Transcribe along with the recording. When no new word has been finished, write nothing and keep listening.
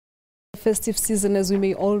festive season, as we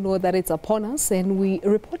may all know, that it's upon us, and we're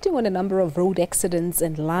reporting on a number of road accidents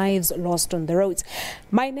and lives lost on the roads.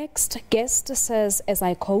 My next guest says, as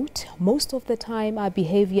I quote, most of the time our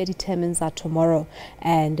behavior determines our tomorrow,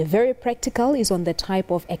 and very practical is on the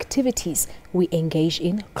type of activities we engage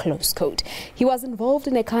in, close quote. He was involved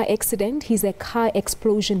in a car accident. He's a car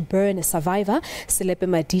explosion burn survivor. Selepe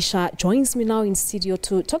Madisha joins me now in studio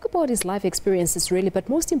to talk about his life experiences, really, but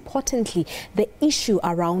most importantly, the issue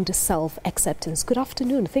around self-acceptance. Good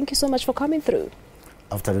afternoon. Thank you so much for coming through.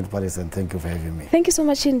 Afternoon, Paris, and thank you for having me. Thank you so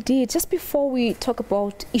much indeed. Just before we talk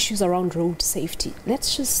about issues around road safety,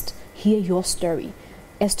 let's just hear your story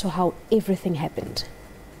as to how everything happened.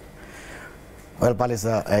 Well,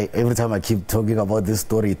 Palisa, every time I keep talking about this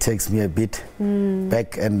story, it takes me a bit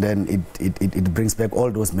back, and then it brings back all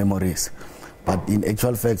those memories. But in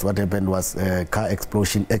actual fact, what happened was a car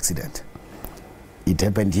explosion accident. It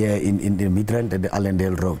happened here in the Midrand at the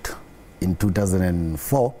Allendale Road in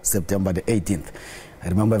 2004, September the 18th. I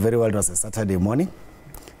remember very well, it was a Saturday morning.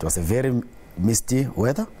 It was a very misty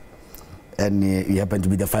weather, and it happened to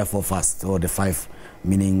be the 5 of us, so the 5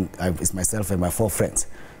 meaning it's myself and my 4 friends.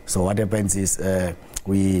 So what happens is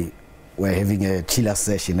we were having a chiller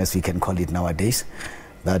session, as we can call it nowadays.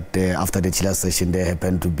 That after the chiller session, there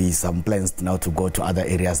happened to be some plans now to go to other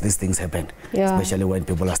areas. These things happen, especially when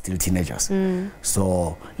people are still teenagers.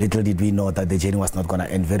 So little did we know that the journey was not going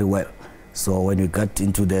to end very well. So when we got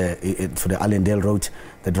into the Allendale Road,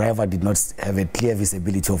 the driver did not have a clear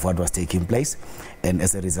visibility of what was taking place, and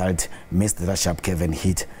as a result, missed the sharp curve and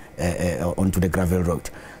hit onto the gravel road.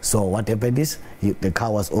 So what happened is the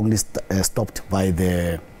car was only stopped by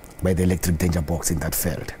the electric danger box in that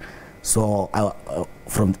field. So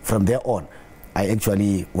from there on, I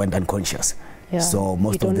actually went unconscious. So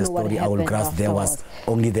most of the story I will grasp there was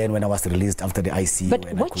only then when I was released after the ICU.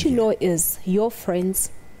 But what you know is your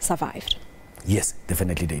friends survived. Yes,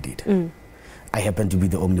 definitely they did. I happened to be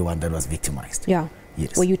the only one that was victimized. Yeah.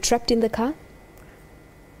 Yes. Were you trapped in the car?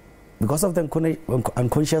 Because of the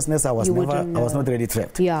unconsciousness, I was not really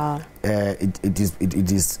trapped. Yeah. It is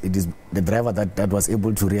the driver that was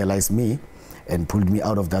able to realize me and pulled me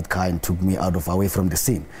out of that car and took me away from the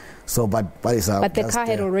scene. So, but the car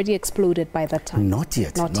had already exploded by that time. Not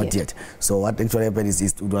yet. So what actually happened is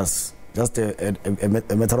it was just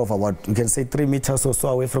a matter of about, you can say, 3 meters or so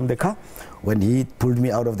away from the car. When he pulled me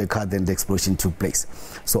out of the car, then the explosion took place.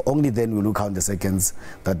 So only then we look count the seconds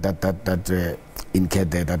that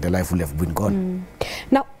incurred there, that the life would have been gone.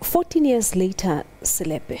 Now, 14 years later,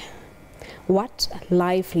 Selepe, what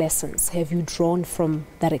life lessons have you drawn from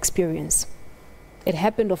that experience? It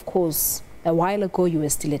happened, of course, a while ago. You were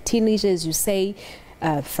still a teenager, as you say,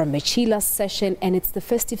 from a chiller session, and it's the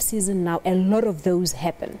festive season now. A lot of those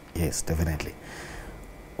happen. Yes, definitely.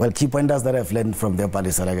 Well, key pointers that I've learned from the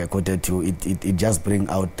parties, like I quoted to, it just bring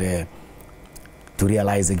out to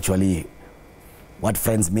realize actually what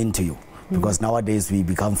friends mean to you. Because nowadays we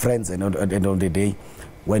become friends, and at the end of the day,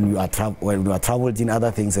 when we are traveled in other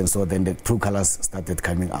things, and so then the true colors started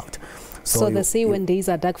coming out. So they say when days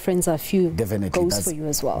are dark, friends are few. Definitely goes for you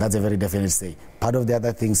as well. That's a very definite say. Part of the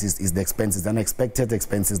other things is the expenses, unexpected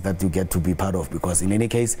expenses that you get to be part of, because in any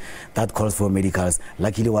case that calls for medicals.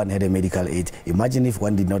 Luckily one had a medical aid. Imagine if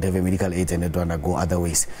one did not have a medical aid and it wanna go other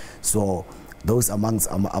ways. So those amongst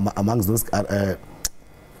those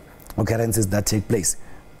occurrences that take place,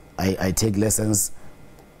 I take lessons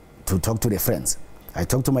to talk to the friends. I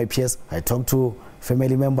talk to my peers, I talk to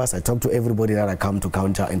family members, I talk to everybody that I come to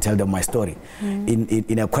counter and tell them my story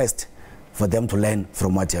in a quest for them to learn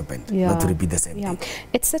from what happened, not to repeat the same thing.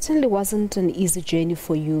 It certainly wasn't an easy journey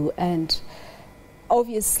for you, and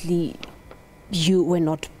obviously you were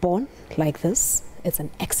not born like this. It's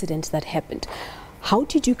an accident that happened. How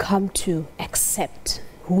did you come to accept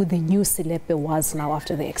who the new Selepe was now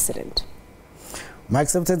after the accident? My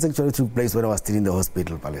acceptance actually took place when I was still in the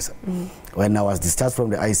hospital, Palisa. When I was discharged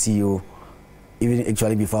from the ICU, even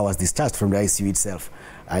actually before I was discharged from the ICU itself,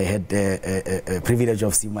 I had a privilege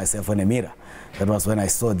of seeing myself on a mirror. That was when I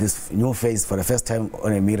saw this new face for the first time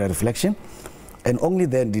on a mirror reflection. And only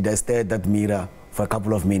then did I stare at that mirror for a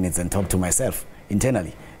couple of minutes and talk to myself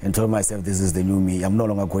internally and told myself, this is the new me. I'm no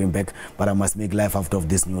longer going back, but I must make life out of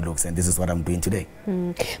these new looks, and this is what I'm doing today.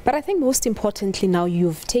 But I think most importantly now,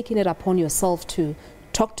 you've taken it upon yourself to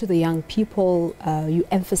talk to the young people. You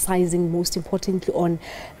emphasizing most importantly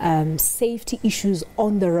on safety issues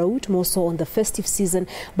on the road, more so on the festive season.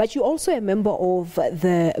 But you're also a member of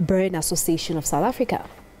the Burn Association of South Africa.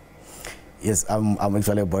 Yes, I'm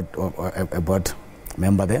actually about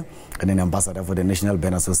member there and an ambassador for the National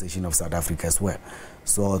Band Association of South Africa as well.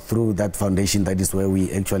 So through that foundation, that is where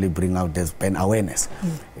we actually bring out this band awareness.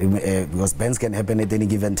 Because bands can happen at any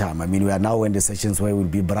given time. I mean, we are now in the sessions where we'll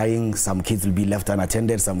be braaiing, some kids will be left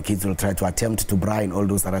unattended, some kids will try to attempt to braai and all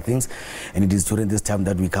those other things. And it is during this time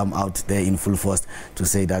that we come out there in full force to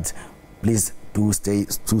say that please do stay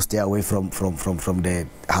away from the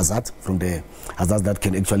hazards that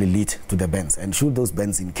can actually lead to the bands, and should those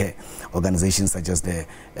bands in care, organizations such as the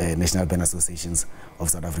National Band Associations of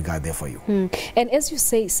South Africa are there for you. And as you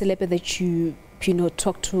say, Selepe, that you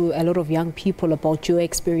talk to a lot of young people about your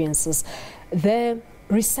experiences, the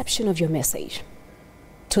reception of your message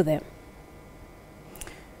to them,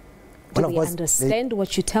 do they understand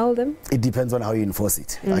what you tell them? It depends on how you enforce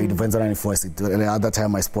it. It depends on how you enforce it. The other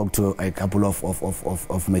time I spoke to a couple of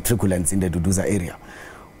matriculants in the Duduza area,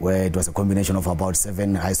 where it was a combination of about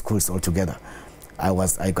 7 high schools altogether. I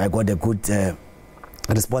got a good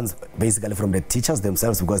response basically from the teachers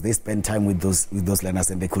themselves, because they spend time with those learners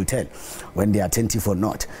and they could tell when they are attentive or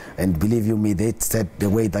not. And believe you me, they said the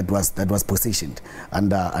way that was positioned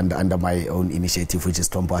under my own initiative, which is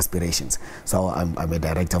Tombo Aspirations. So I'm a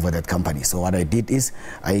director for that company. So what I did is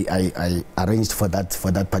I arranged for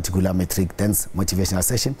that particular matric dance motivational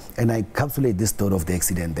session, and I encapsulate this story of the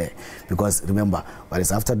accident there, because remember, what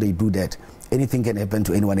is after they do that, anything can happen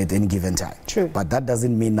to anyone at any given time. True. But that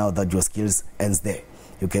doesn't mean now that your skills ends there.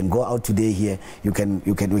 You can go out today here, you can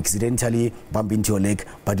accidentally bump into your leg,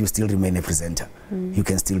 but you still remain a presenter. You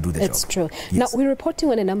can still do the job. It's true. Yes. Now, we're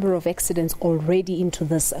reporting on a number of accidents already into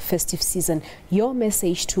this festive season. Your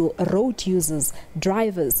message to road users,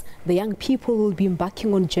 drivers, the young people who will be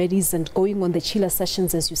embarking on journeys and going on the chiller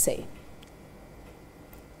sessions, as you say?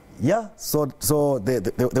 Yeah, so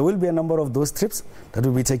there will be a number of those trips that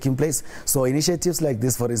will be taking place. So initiatives like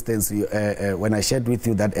this, for instance, when I shared with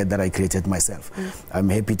you that ad that I created myself, I'm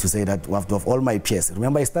happy to say that of all my peers,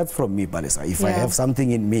 remember, it starts from me, Balisa. If I have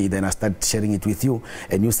something in me, then I start sharing it with you,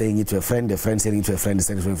 and you saying it to a friend saying it to a friend,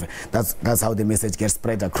 that's how the message gets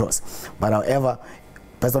spread across. But however,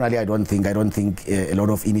 personally, I don't think a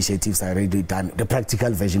lot of initiatives are already done, the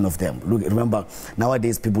practical version of them. Look, remember,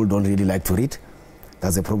 nowadays people don't really like to read.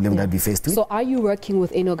 That's a problem that we faced with. So are you working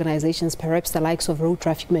with any organizations, perhaps the likes of Road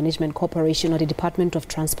Traffic Management Corporation or the Department of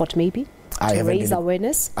Transport maybe, to raise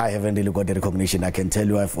awareness? I haven't really got the recognition. I can tell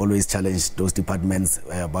you I've always challenged those departments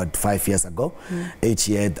about 5 years ago. Each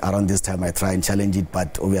year around this time I try and challenge it,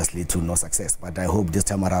 but obviously to no success. But I hope this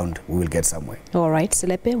time around we will get somewhere. All right,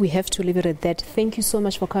 Selepe, we have to leave it at that. Thank you so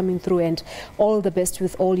much for coming through, and all the best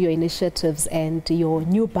with all your initiatives and your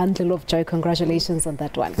new bundle of joy. Congratulations on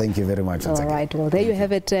that one. Thank you very much. All right, well, there you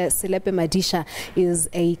have it. Selepe Madisha is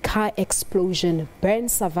a car explosion burn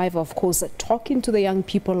survivor, of course, talking to the young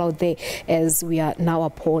people out there as we are now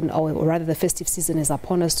upon, or rather the festive season is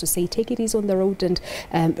upon us, to say take it easy on the road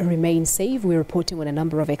and remain safe. We're reporting on a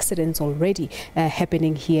number of accidents already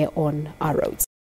happening here on our roads.